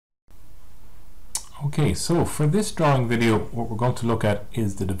Okay, so for this drawing video, what we're going to look at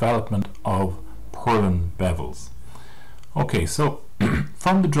is the development of purlin bevels. Okay, so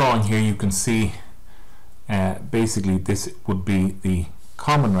from the drawing here you can see basically this would be the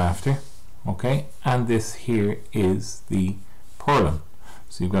common rafter, okay, and this here is the purlin.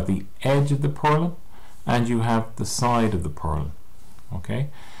 So you've got the edge of the purlin and you have the side of the purlin.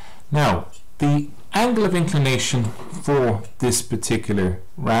 Okay, now the angle of inclination for this particular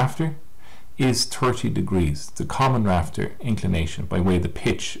rafter is 30 degrees. The common rafter inclination by way of the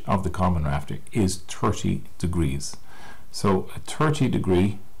pitch of the common rafter is 30 degrees. So a 30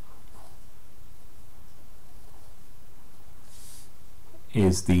 degree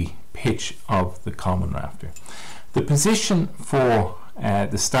is the pitch of the common rafter. The position for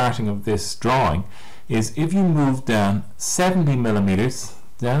the starting of this drawing is if you move down 70 millimeters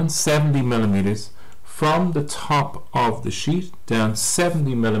from the top of the sheet, down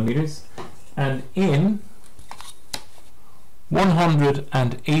 70 millimeters and in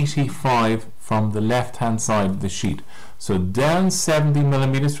 185 from the left hand side of the sheet. So down 70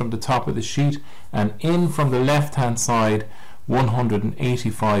 millimeters from the top of the sheet and in from the left hand side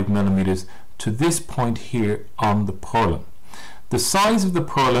 185 millimeters to this point here on the purlin. The size of the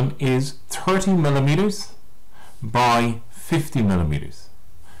purlin is 30 millimeters by 50 millimeters.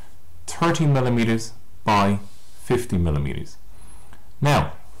 30 millimeters by 50 millimeters.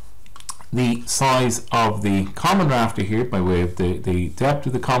 Now the size of the common rafter here by way of the depth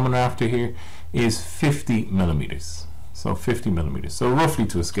of the common rafter here is 50 millimeters. So 50 millimeters. So roughly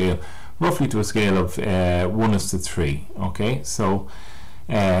to a scale of 1:3. Okay, so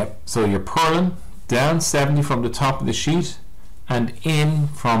your purlin down 70 from the top of the sheet and in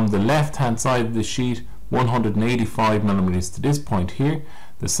from the left hand side of the sheet 185 millimeters to this point here.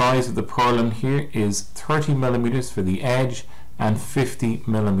 The size of the purlin here is 30 millimeters for the edge and 50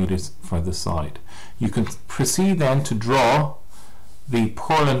 millimeters for the side. You can proceed then to draw the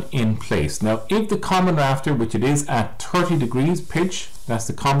purlin in place. Now if the common rafter, which it is at 30 degrees pitch, that's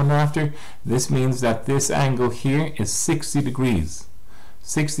the common rafter, this means that this angle here is 60 degrees.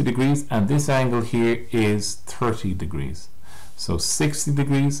 60 degrees, and this angle here is 30 degrees. So 60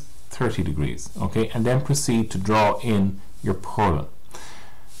 degrees, 30 degrees. Okay, and then proceed to draw in your purlin.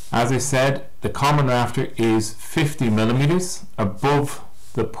 As I said, the common rafter is 50 millimeters above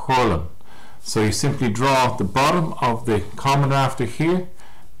the purlin. So you simply draw the bottom of the common rafter here,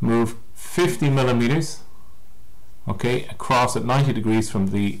 move 50 millimeters, okay, across at 90 degrees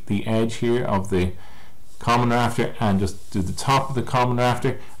from the edge here of the common rafter, and just do the top of the common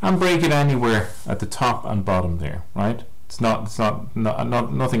rafter and break it anywhere at the top and bottom there, right? It's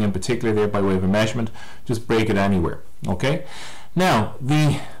nothing in particular there by way of a measurement, just break it anywhere. Okay, now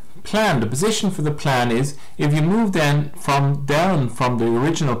the position for the plan is if you move then down from the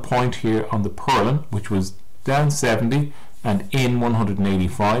original point here on the purlin, which was down 70 and in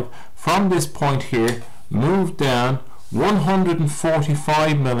 185, from this point here move down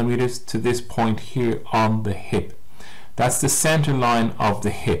 145 millimeters to this point here on the hip. That's the center line of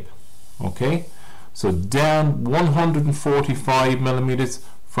the hip. Okay, so down 145 millimeters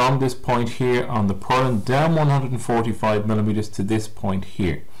from this point here on the purlin, down 145 millimeters to this point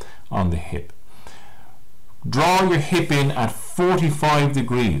here on the hip. Draw your hip in at 45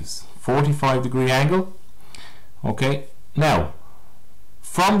 degrees, 45 degree angle. Okay, now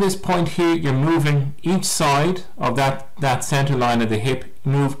from this point here you're moving each side of that center line of the hip,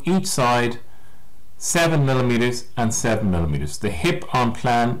 move each side 7 millimeters and 7 millimeters. The hip on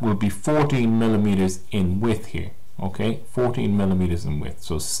plan will be 14 millimeters in width here. Okay, 14 millimeters in width,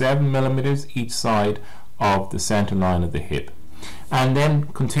 so 7 millimeters each side of the center line of the hip, and then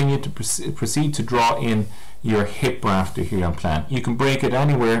continue to proceed to draw in your hip rafter here on plan. You can break it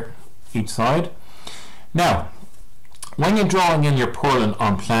anywhere each side. Now when you're drawing in your purlin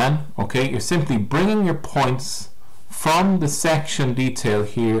on plan, okay, you're simply bringing your points from the section detail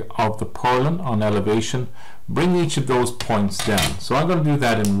here of the purlin on elevation, bring each of those points down. So I'm going to do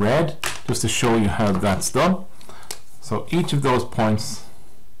that in red just to show you how that's done. So each of those points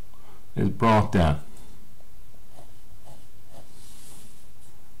is brought down.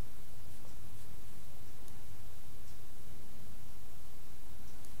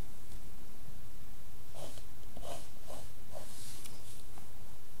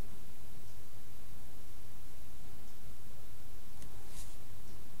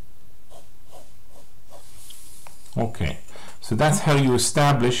 Okay, so that's how you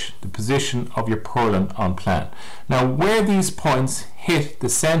establish the position of your purlin on plan. Now where these points hit the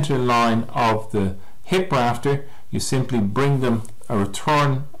center line of the hip rafter, you simply bring them a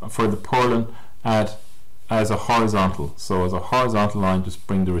return for the purlin at as a horizontal. So as a horizontal line, just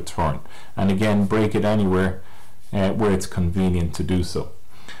bring the return, and again break it anywhere where it's convenient to do so.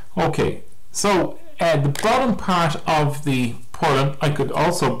 Okay, so the bottom part of the purlin I could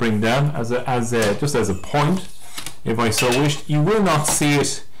also bring down just as a point if I so wished. You will not see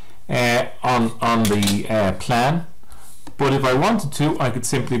it on the plan, but if I wanted to, I could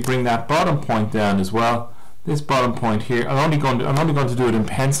simply bring that bottom point down as well. This bottom point here, I'm only going to do it in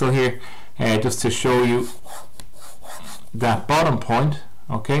pencil here, just to show you that bottom point.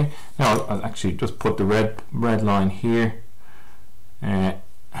 Okay, now I'll actually just put the red line here.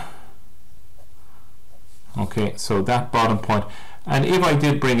 Okay, so that bottom point, and if I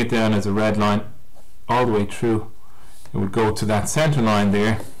did bring it down as a red line all the way through, it would go to that center line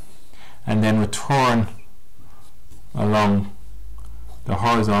there, and then return along the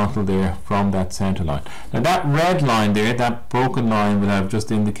horizontal there from that center line. Now that red line there, that broken line that I've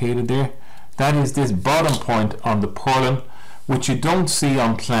just indicated there, that is this bottom point on the purlin, which you don't see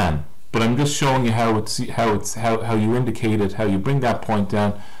on plan, but I'm just showing you how you indicate it, how you bring that point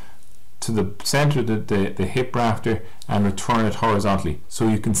down to the center of the hip rafter and return it horizontally, so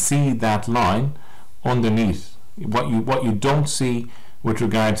you can see that line underneath. What you don't see with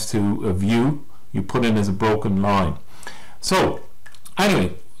regards to a view, you put in as a broken line. So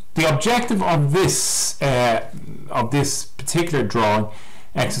anyway, the objective of this particular drawing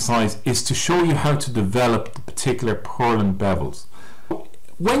exercise is to show you how to develop the particular purlin bevels.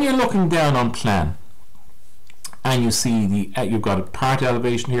 When you're looking down on plan and you see you've got a part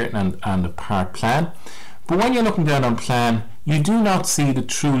elevation here and a part plan, but when you're looking down on plan, you do not see the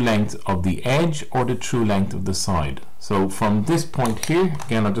true length of the edge or the true length of the side. So from this point here,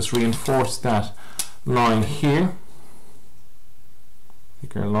 again, I'll just reinforce that line here,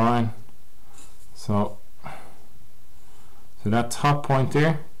 thicker line. So that top point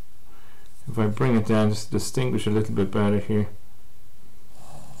there, if I bring it down just to distinguish a little bit better here.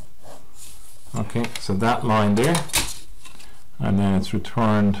 Okay, so that line there, and then it's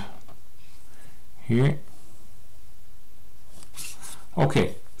returned here.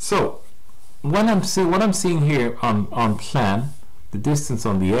 Okay, so what I'm seeing here on plan, the distance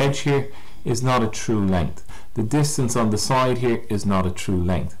on the edge here is not a true length. The distance on the side here is not a true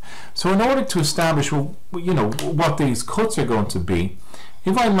length. So in order to establish, well, you know, what these cuts are going to be,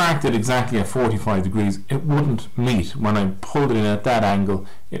 if I marked it exactly at 45 degrees, it wouldn't meet, when I pulled it in at that angle,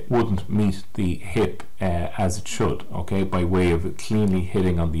 it wouldn't meet the hip as it should, okay, by way of it cleanly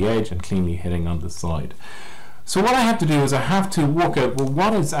hitting on the edge and cleanly hitting on the side. So what I have to do is I have to work out, well,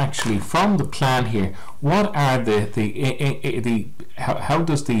 what is actually from the plan here, what are how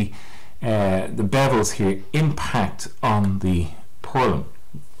does the bevels here impact on the purlin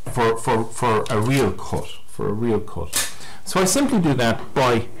for a real cut, So I simply do that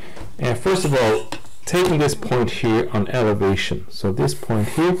by first of all taking this point here on elevation. So this point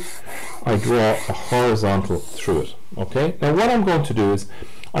here, I draw a horizontal through it. Okay, now what I'm going to do is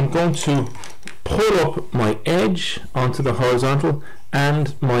I'm going to pull up my edge onto the horizontal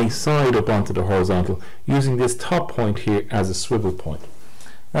and my side up onto the horizontal, using this top point here as a swivel point.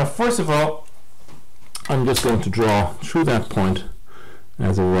 Now first of all, I'm just going to draw through that point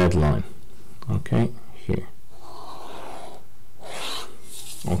as a red line. Okay, here.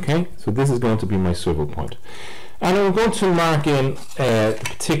 Okay, so this is going to be my swivel point, and I'm going to mark in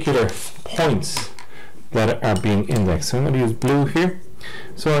particular points that are being indexed. So I'm going to use blue here.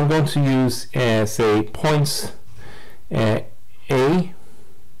 So I'm going to use say points A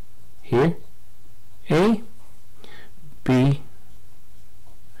here, A, B,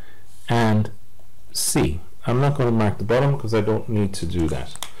 and C. I'm not going to mark the bottom because I don't need to do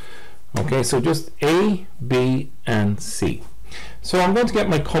that. Okay, so just A, B, and C. So I'm going to get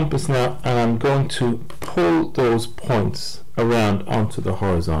my compass now, and I'm going to pull those points around onto the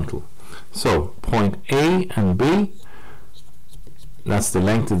horizontal. So point A and B, that's the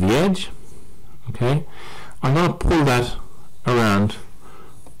length of the edge. Okay, I'm going to pull that around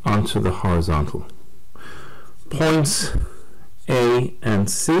onto the horizontal. Points A and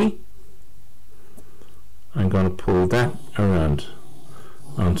C, I'm going to pull that around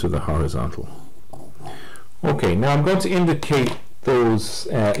onto the horizontal. Okay, now I'm going to indicate those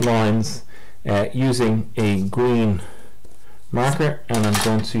lines using a green marker, and I'm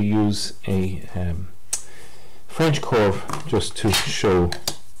going to use a French curve just to show.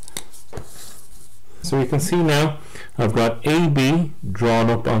 So you can see now I've got AB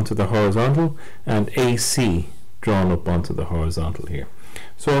drawn up onto the horizontal and AC drawn up onto the horizontal here.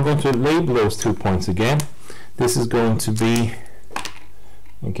 So I'm going to label those 2 points again. This is going to be,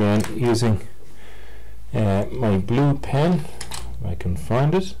 again, using my blue pen, if I can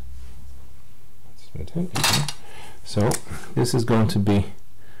find it. Let's So this is going to be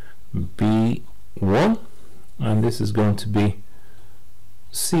B1 and this is going to be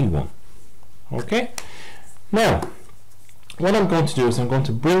C1. Okay, now what I'm going to do is I'm going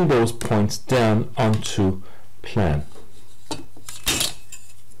to bring those points down onto plan.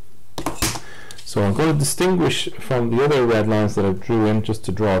 So I'm going to distinguish from the other red lines that I drew in just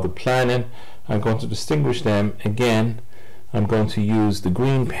to draw the plan in. I'm going to distinguish them again. I'm going to use the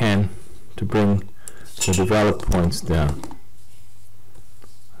green pen to bring the developed points down.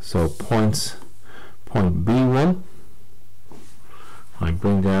 So point B1 I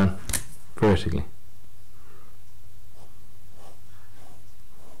bring down vertically.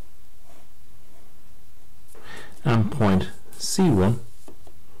 And point C1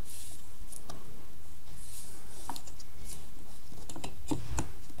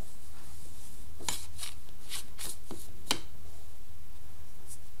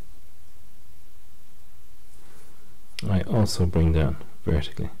 I also bring down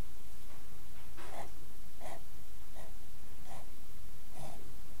vertically.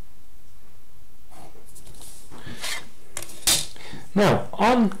 Now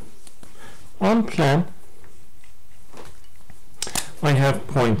on plan I have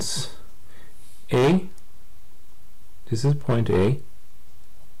points A, this is point A,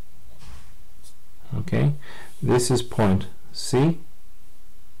 okay, this is point C,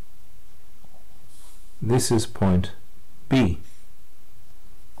 this is point B.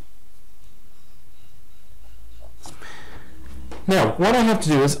 Now what I have to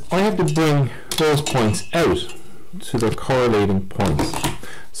do is I have to bring those points out to their correlating points.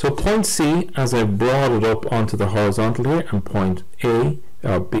 So point C, as I brought it up onto the horizontal here, and point A,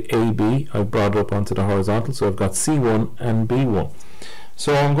 AB, I brought it up onto the horizontal, so I've got C1 and B1.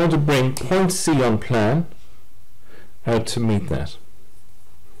 So I'm going to bring point C on plan out to meet that.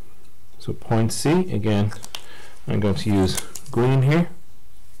 So point C, again, I'm going to use green here.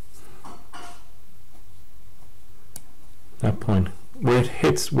 That point, where it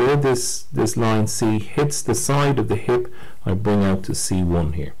hits, where this line C hits the side of the hip, I bring out to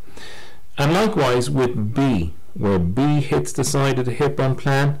C1 here. And likewise with B, where B hits the side of the hip on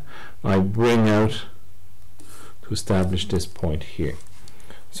plan, I bring out to establish this point here.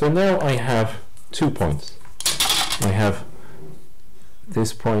 So now I have 2 points. I have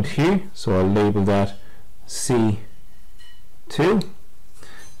this point here, so I'll label that C2,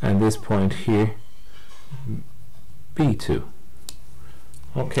 and this point here B2.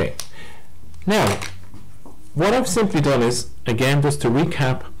 Okay, now what I've simply done is, again, just to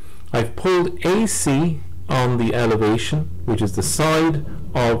recap, I've pulled AC on the elevation, which is the side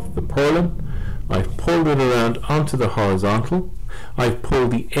of the purlin. I've pulled it around onto the horizontal. I've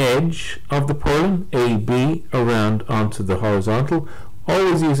pulled the edge of the purlin, AB, around onto the horizontal,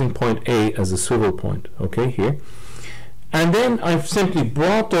 always using point A as a swivel point, okay, here. And then I've simply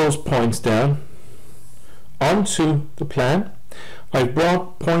brought those points down onto the plan. I've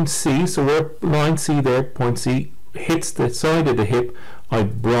brought point C, so where line C there, point C hits the side of the hip, I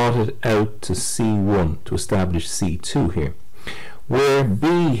brought it out to C1 to establish C2 here. Where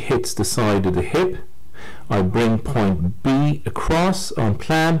B hits the side of the hip, I bring point B across on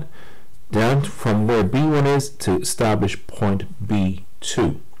plan down from where B1 is to establish point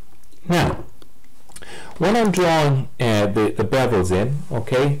B2. Now, when I'm drawing the bevels in,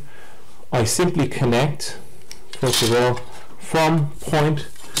 okay, I simply connect, first of all, from point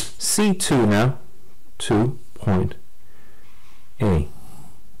C2 now to point A.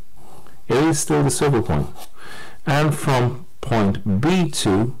 A is still the swivel point. And from point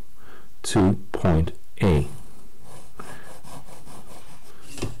B2 to point A.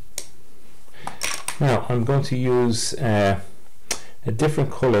 Now I'm going to use a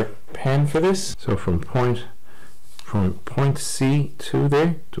different color pen for this. So from point C2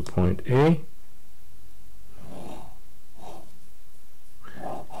 there to point A.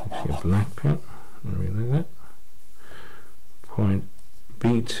 Actually a black pen, like that. Point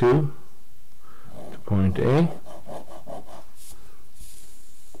B2 to point A.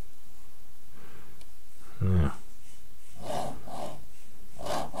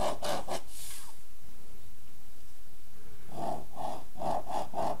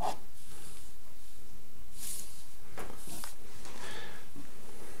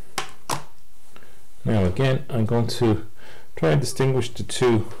 Now, again, I'm going to try and distinguish the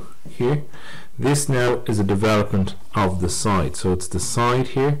two here. This now is a development of the side, so it's the side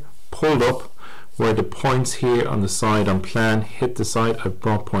here pulled up where the points here on the side on plan hit the side. I've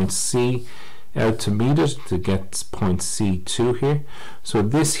brought point C out to meet it to get point C2 here. So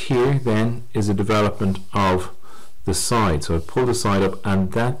this here then is a development of the side. So I pull the side up,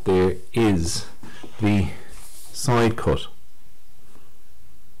 and that there is the side cut.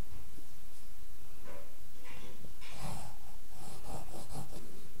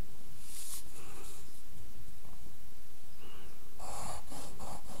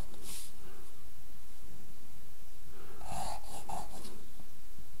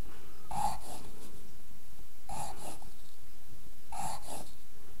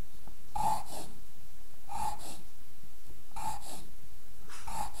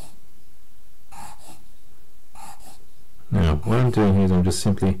 Now what I'm doing here is I'm just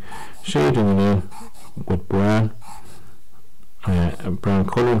simply shading it in with brown, a brown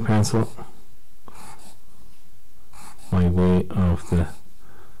colouring pencil by way of the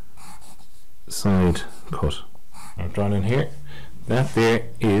side cut. I've drawn in here. That there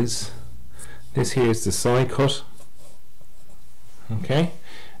is, this here is the side cut. Okay,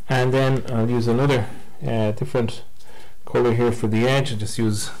 and then I'll use another different colour here for the edge. I'll just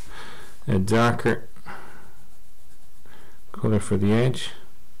use a darker colour for the edge.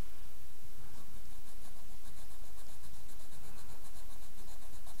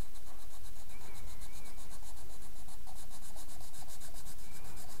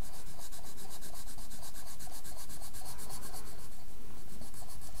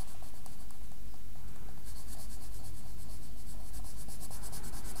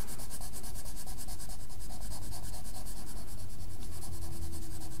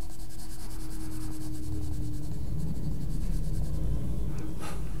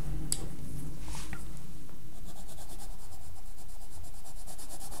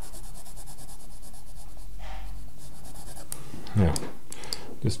 Now,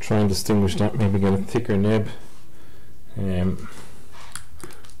 just try and distinguish that, maybe get a thicker nib.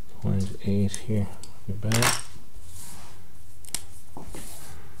 0.8 here, not bad.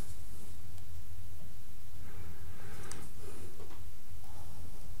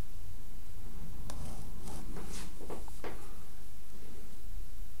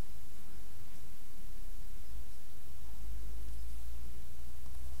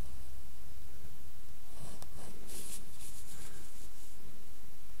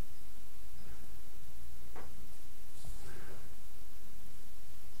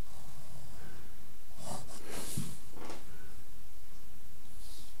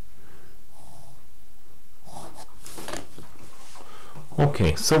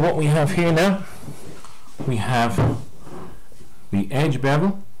 Okay, so what we have here now, we have the edge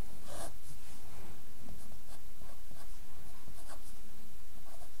bevel,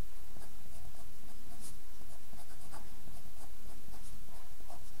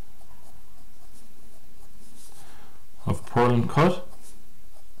 of Purlin Cut,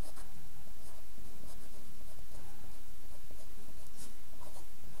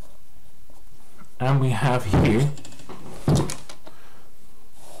 and we have here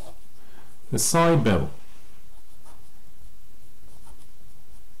the side bevel.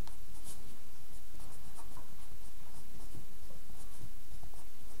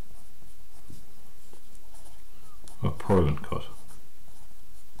 Of Purlin Cut.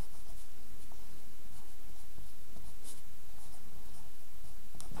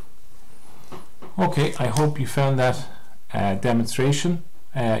 Okay, I hope you found that demonstration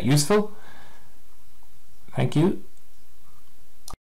useful. Thank you.